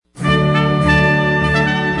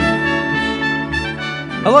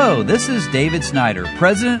Hello, this is David Snyder,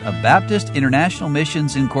 President of Baptist International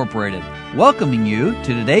Missions Incorporated, welcoming you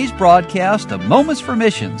to today's broadcast of Moments for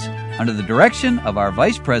Missions under the direction of our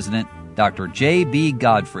Vice President, Dr. J.B.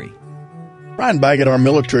 Godfrey. Brian Baggett, our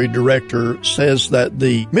military director, says that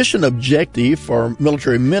the mission objective for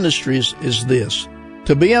military ministries is this: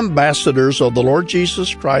 to be ambassadors of the Lord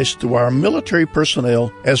Jesus Christ to our military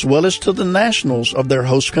personnel as well as to the nationals of their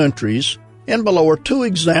host countries. And below are two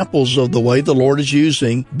examples of the way the Lord is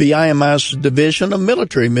using BIMI's Division of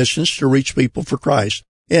Military Missions to reach people for Christ.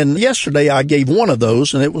 And yesterday I gave one of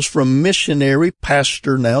those, and it was from missionary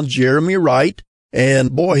pastor now Jeremy Wright.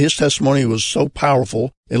 And boy, his testimony was so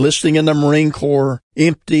powerful. Enlisting in the Marine Corps,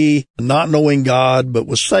 empty, not knowing God, but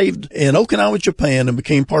was saved in Okinawa, Japan, and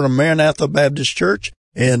became part of Maranatha Baptist Church,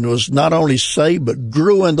 and was not only saved, but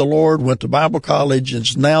grew in the Lord, went to Bible college, and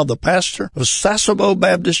is now the pastor of Sasebo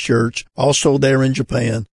Baptist Church, also there in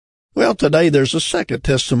Japan. Well, today there's a second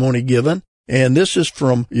testimony given, and this is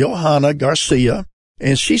from Johanna Garcia,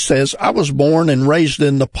 and she says, I was born and raised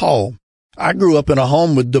in Nepal. I grew up in a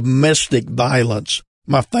home with domestic violence.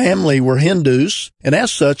 My family were Hindus, and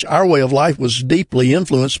as such, our way of life was deeply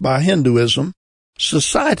influenced by Hinduism.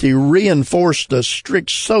 Society reinforced a strict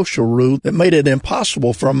social rule that made it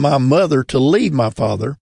impossible for my mother to leave my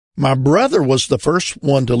father. My brother was the first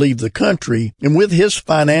one to leave the country, and with his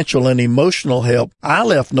financial and emotional help, I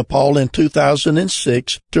left Nepal in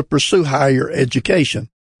 2006 to pursue higher education.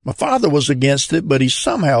 My father was against it, but he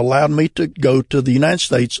somehow allowed me to go to the United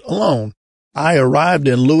States alone. I arrived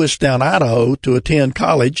in Lewistown, Idaho to attend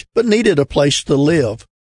college, but needed a place to live.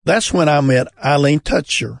 That's when I met Eileen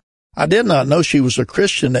Tutcher. I did not know she was a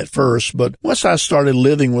Christian at first, but once I started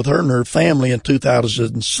living with her and her family in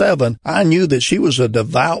 2007, I knew that she was a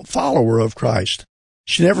devout follower of Christ.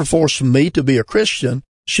 She never forced me to be a Christian.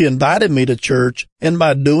 She invited me to church, and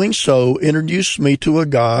by doing so, introduced me to a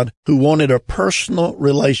God who wanted a personal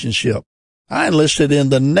relationship. I enlisted in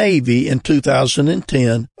the Navy in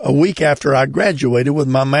 2010, a week after I graduated with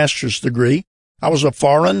my master's degree. I was a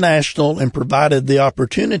foreign national and provided the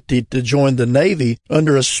opportunity to join the Navy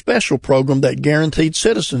under a special program that guaranteed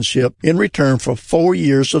citizenship in return for 4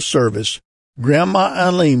 years of service. Grandma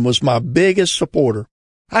Eileen was my biggest supporter.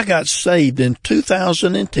 I got saved in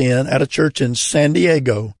 2010 at a church in San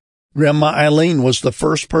Diego. Grandma Eileen was the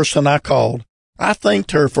first person I called. I thanked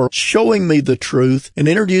her for showing me the truth and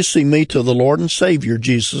introducing me to the Lord and Savior,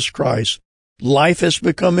 Jesus Christ. Life has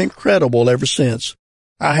become incredible ever since.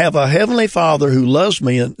 I have a Heavenly Father who loves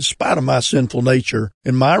me in spite of my sinful nature,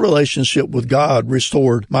 and my relationship with God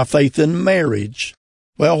restored my faith in marriage.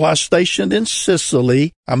 Well, while stationed in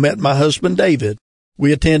Sicily, I met my husband David.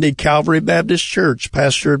 We attended Calvary Baptist Church,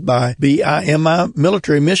 pastored by BIMI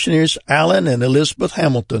military missionaries Alan and Elizabeth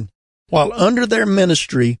Hamilton. While under their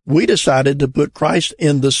ministry, we decided to put Christ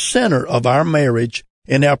in the center of our marriage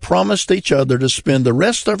and have promised each other to spend the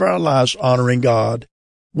rest of our lives honoring God.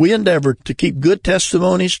 We endeavor to keep good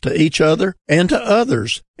testimonies to each other and to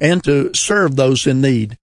others, and to serve those in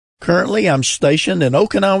need. Currently, I'm stationed in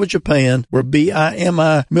Okinawa, Japan, where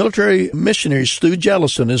BIMI military missionary Stu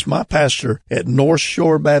Jellison is my pastor at North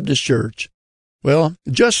Shore Baptist Church. Well,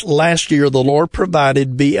 just last year, the Lord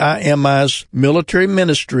provided BIMI's military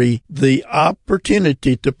ministry the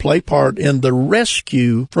opportunity to play part in the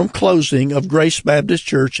rescue from closing of Grace Baptist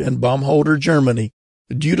Church in Baumholder, Germany.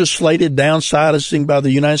 Due to slated downsizing by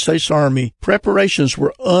the United States Army, preparations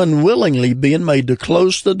were unwillingly being made to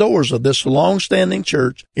close the doors of this long-standing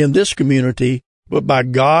church in this community, but by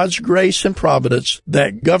God's grace and providence,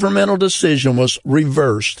 that governmental decision was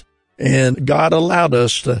reversed, and God allowed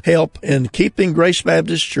us to help in keeping Grace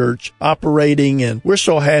Baptist Church operating, and we're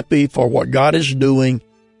so happy for what God is doing.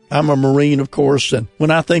 I'm a Marine, of course, and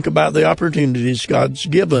when I think about the opportunities God's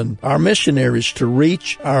given our missionaries to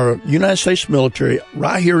reach our United States military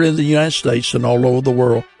right here in the United States and all over the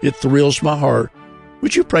world, it thrills my heart.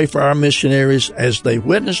 Would you pray for our missionaries as they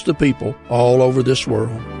witness to people all over this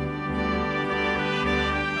world?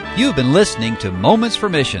 You've been listening to Moments for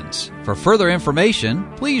Missions. For further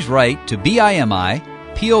information, please write to BIMI,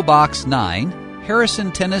 P.O. Box 9,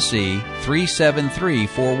 Harrison, Tennessee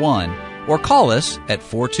 37341. Or call us at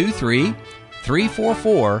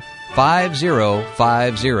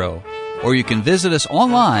 423-344-5050. Or you can visit us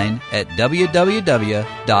online at www.bimi.org.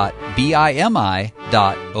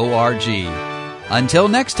 Until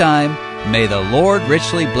next time, may the Lord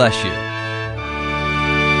richly bless you.